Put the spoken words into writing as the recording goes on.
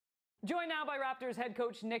Joined now by Raptors head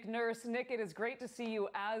coach Nick Nurse. Nick, it is great to see you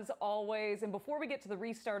as always. And before we get to the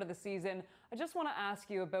restart of the season, I just want to ask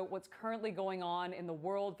you about what's currently going on in the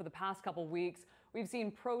world for the past couple weeks. We've seen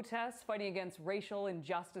protests fighting against racial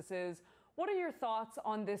injustices. What are your thoughts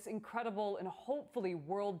on this incredible and hopefully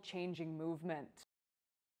world-changing movement?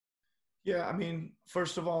 Yeah, I mean,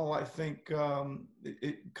 first of all, I think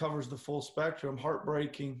it covers the full spectrum.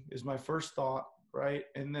 Heartbreaking is my first thought, right?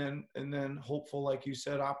 And then hopeful, like you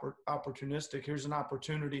said, opportunistic. Here's an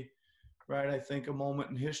opportunity, right? I think a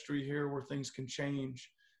moment in history here where things can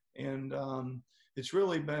change, and it's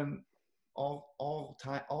really been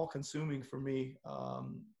all consuming for me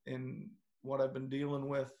in what I've been dealing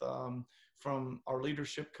with from our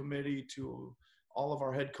leadership committee to all of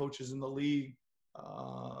our head coaches in the league,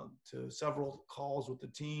 to several calls with the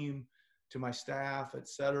team, to my staff, et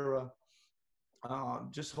cetera.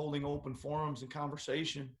 Just holding open forums and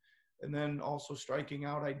conversation, and then also striking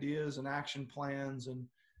out ideas and action plans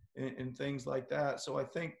and things like that. So I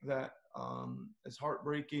think that as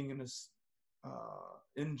heartbreaking and as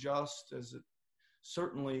unjust as it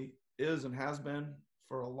certainly is and has been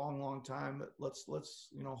for a long, long time, let's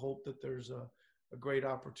hope that there's a great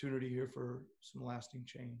opportunity here for some lasting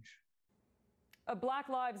change. Black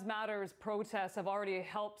Lives Matter's protests have already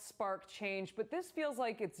helped spark change, but this feels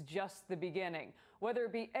like it's just the beginning. Whether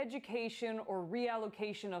it be education or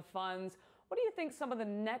reallocation of funds, what do you think some of the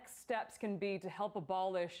next steps can be to help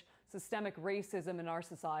abolish systemic racism in our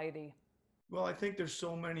society? Well, I think there's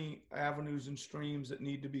so many avenues and streams that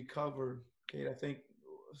need to be covered, Kate. I think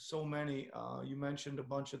so many. You mentioned a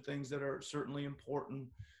bunch of things that are certainly important.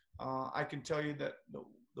 I can tell you that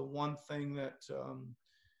the one thing that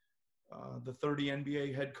the 30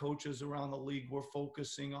 NBA head coaches around the league we're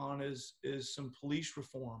focusing on is some police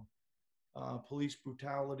reform, police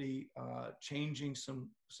brutality, changing some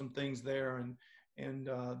things there, and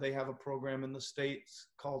they have a program in the States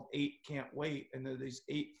called 8 Can't Wait, and there are these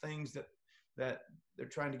 8 things that they're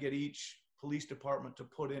trying to get each police department to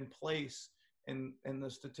put in place, and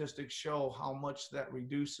the statistics show how much that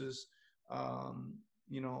reduces,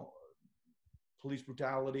 police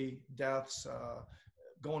brutality, deaths,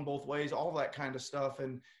 going both ways, all that kind of stuff.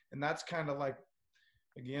 And that's kind of like,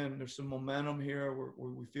 again, there's some momentum here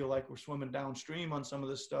where we feel like we're swimming downstream on some of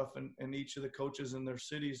this stuff, and each of the coaches in their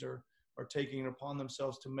cities are taking it upon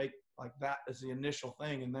themselves to make like that as the initial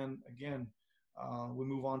thing. And then again, we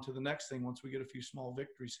move on to the next thing once we get a few small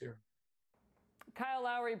victories here. Kyle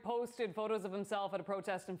Lowry posted photos of himself at a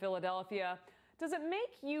protest in Philadelphia. Does it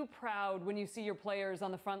make you proud when you see your players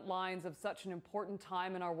on the front lines of such an important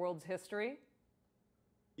time in our world's history?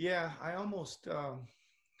 Yeah, I almost,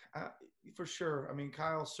 for sure. I mean,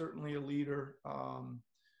 Kyle's certainly a leader.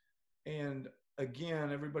 And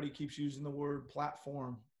again, everybody keeps using the word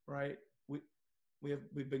platform, right?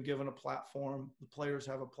 We've been given a platform. The players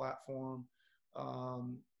have a platform.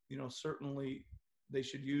 Certainly they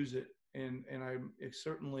should use it. And I'm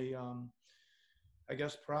certainly, I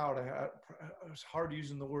guess, proud. It's hard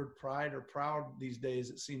using the word pride or proud these days,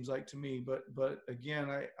 it seems like to me. But again,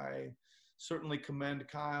 I certainly commend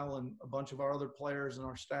Kyle and a bunch of our other players and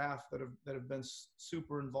our staff that have been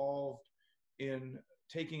super involved in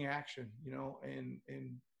taking action,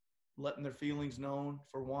 and letting their feelings known,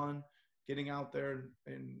 for one, getting out there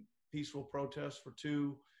in peaceful protests, for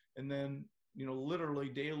two, and then, literally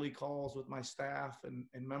daily calls with my staff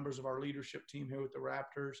and members of our leadership team here with the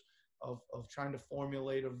Raptors of trying to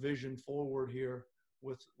formulate a vision forward here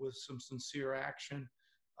with some sincere action.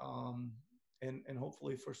 And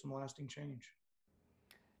hopefully for some lasting change.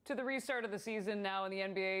 To the restart of the season now in the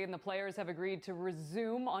NBA, and the players have agreed to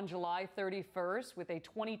resume on July 31st with a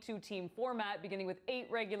 22-team format, beginning with 8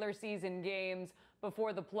 regular season games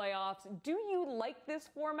before the playoffs. Do you like this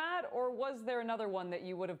format, or was there another one that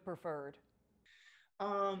you would have preferred?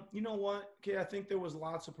 You know what, Kay, I think there was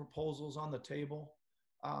lots of proposals on the table.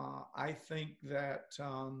 I think that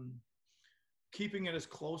keeping it as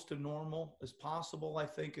close to normal as possible, I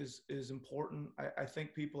think, is important. I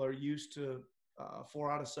think people are used to 4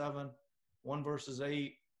 out of 7, 1 versus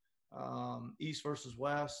 8, East versus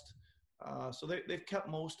West. So they've kept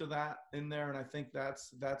most of that in there, and I think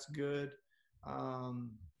that's good.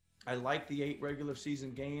 I like the 8 regular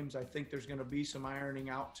season games. I think there's going to be some ironing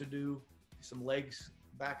out to do, some legs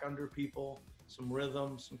back under people, some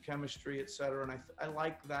rhythm, some chemistry, et cetera. And I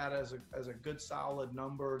like that as a good solid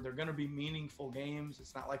number. They're going to be meaningful games.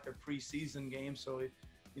 It's not like they're preseason games. So,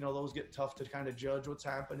 those get tough to kind of judge what's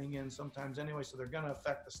happening in sometimes anyway. So they're going to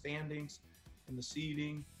affect the standings and the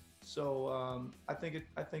seeding. So I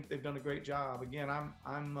think they've done a great job. Again,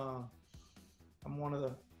 I'm one of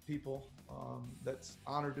the people that's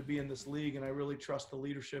honored to be in this league, and I really trust the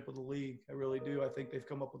leadership of the league. I really do. I think they've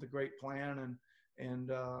come up with a great plan,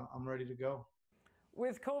 and I'm ready to go.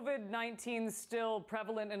 With COVID-19 still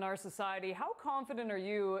prevalent in our society, how confident are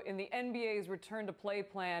you in the NBA's return to play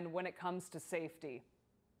plan when it comes to safety?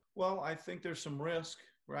 Well, I think there's some risk,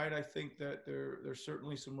 right? I think that there's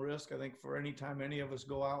certainly some risk. I think for any time any of us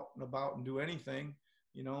go out and about and do anything,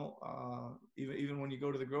 even when you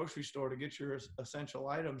go to the grocery store to get your essential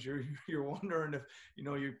items, you're wondering if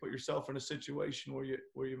you put yourself in a situation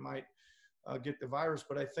where you might get the virus.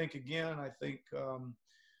 But I think again,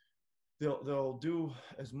 they'll do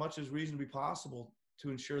as much as reasonably possible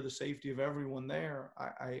to ensure the safety of everyone there.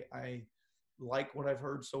 I like what I've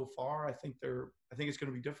heard so far. I think it's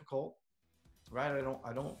going to be difficult, right?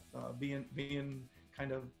 I don't being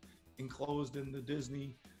kind of enclosed in the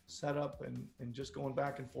Disney setup and just going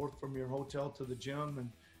back and forth from your hotel to the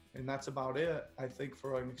gym and that's about it. I think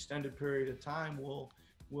for an extended period of time will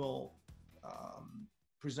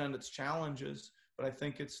present its challenges, but I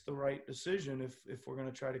think it's the right decision if we're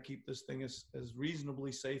going to try to keep this thing as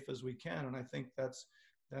reasonably safe as we can. And I think that's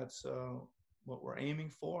what we're aiming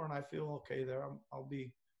for. And I feel okay there.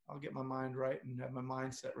 I'll get my mind right and have my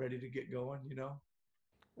mindset ready to get going,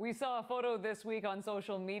 We saw a photo this week on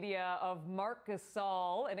social media of Marc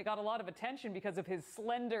Gasol, and it got a lot of attention because of his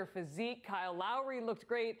slender physique. Kyle Lowry looked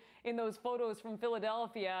great in those photos from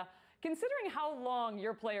Philadelphia. Considering how long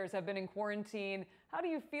your players have been in quarantine, how do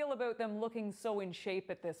you feel about them looking so in shape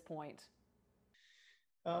at this point?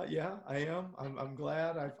 Yeah, I am. I'm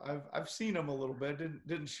glad. I've seen them a little bit.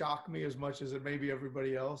 Didn't shock me as much as it maybe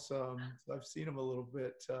everybody else. So I've seen them a little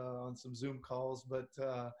bit on some Zoom calls, but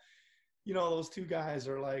those two guys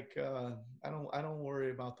are like I don't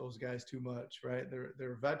worry about those guys too much, right?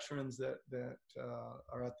 They're veterans that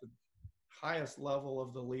are at the highest level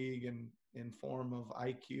of the league in form of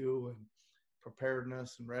IQ and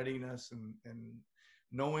preparedness and readiness and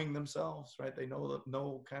knowing themselves, right? They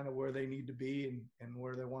know kind of where they need to be and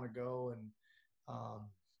where they want to go. And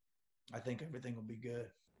I think everything will be good.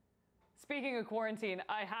 Speaking of quarantine,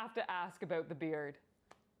 I have to ask about the beard.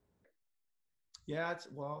 Yeah, it's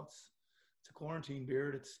a quarantine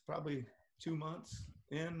beard. It's probably 2 months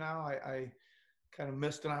in now. I kind of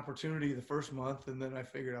missed an opportunity the first month, and then I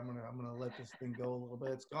figured I'm gonna let this thing go a little bit.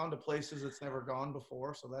 It's gone to places it's never gone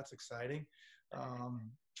before, so that's exciting.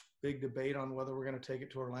 Big debate on whether we're going to take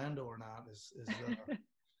it to Orlando or not is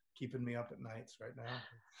keeping me up at nights right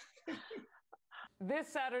now. This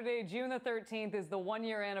Saturday, June the 13th, is the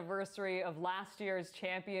 1-year anniversary of last year's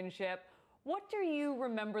championship. What do you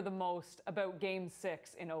remember the most about Game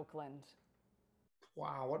 6 in Oakland?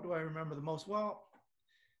 Wow, what do I remember the most? Well,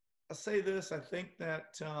 I'll say this. I think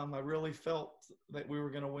that I really felt that we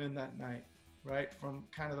were going to win that night, right? From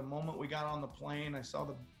kind of the moment we got on the plane, I saw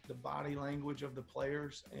the body language of the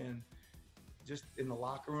players and just in the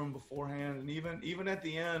locker room beforehand. And even at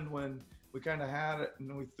the end when we kind of had it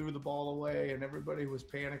and we threw the ball away and everybody was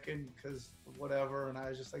panicking because of whatever. And I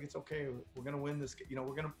was just like, it's okay. We're going to win this. We're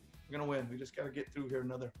going to win. We just got to get through here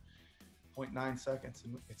another 0.9 seconds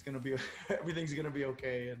and it's going to be, everything's going to be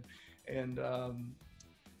okay. And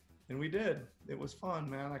we did. It was fun,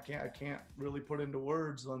 man. I can't really put into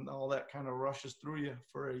words on all that kind of rushes through you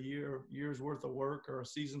for a year's worth of work or a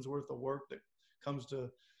season's worth of work that comes to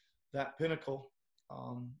that pinnacle.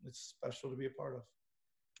 It's special to be a part of.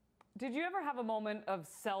 Did you ever have a moment of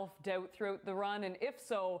self-doubt throughout the run? And if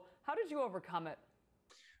so, how did you overcome it?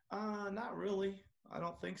 Not really. I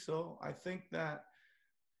don't think so. I think that,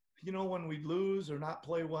 when we lose or not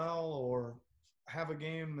play well or have a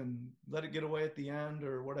game and let it get away at the end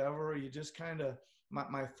or whatever, you just kind of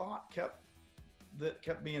my thought kept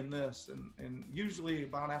being this and usually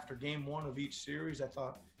about after game 1 of each series I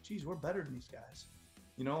thought, geez, we're better than these guys.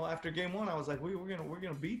 After game 1 I was like, we're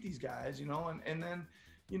gonna beat these guys, and then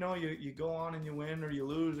you go on and you win or you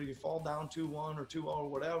lose or you fall down 2-1 or 2-0 or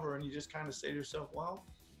whatever, and you just kind of say to yourself, well,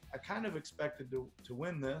 I kind of expected to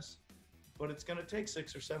win this, but it's going to take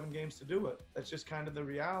 6 or 7 games to do it. That's just kind of the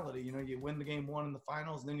reality. You win the game 1 in the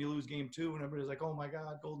finals, and then you lose game 2, and everybody's like, oh my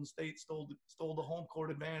God, Golden State stole the home court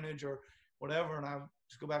advantage or whatever. And I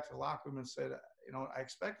just go back to the locker room and said, I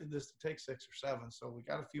expected this to take 6 or 7, so we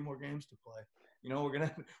got a few more games to play. We're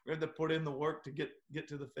gonna have to put in the work to get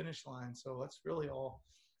to the finish line. So that's really all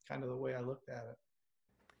kind of the way I looked at it.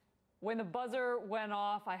 When the buzzer went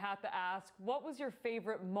off, I have to ask, what was your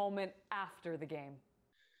favorite moment after the game?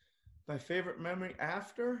 My favorite memory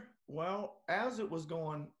after? Well, as it was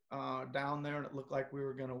going down there and it looked like we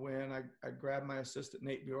were going to win, I grabbed my assistant,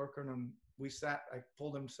 Nate Bjorken, and I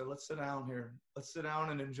pulled him and said, let's sit down here. Let's sit down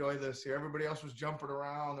and enjoy this here. Everybody else was jumping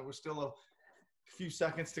around. There was still a few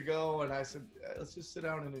seconds to go, and I said, let's just sit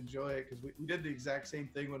down and enjoy it, because we did the exact same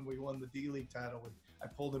thing when we won the D-League title. I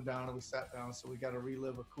pulled him down and we sat down, so we got to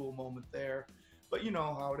relive a cool moment there. But you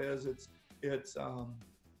know how it is. It's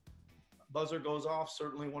buzzer goes off.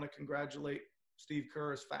 Certainly want to congratulate Steve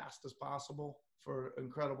Kerr as fast as possible for an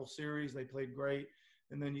incredible series. They played great.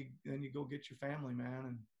 And then you go get your family,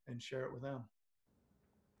 man, and share it with them.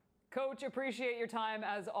 Coach, appreciate your time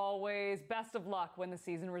as always. Best of luck when the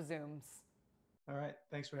season resumes. All right.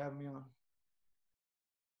 Thanks for having me on.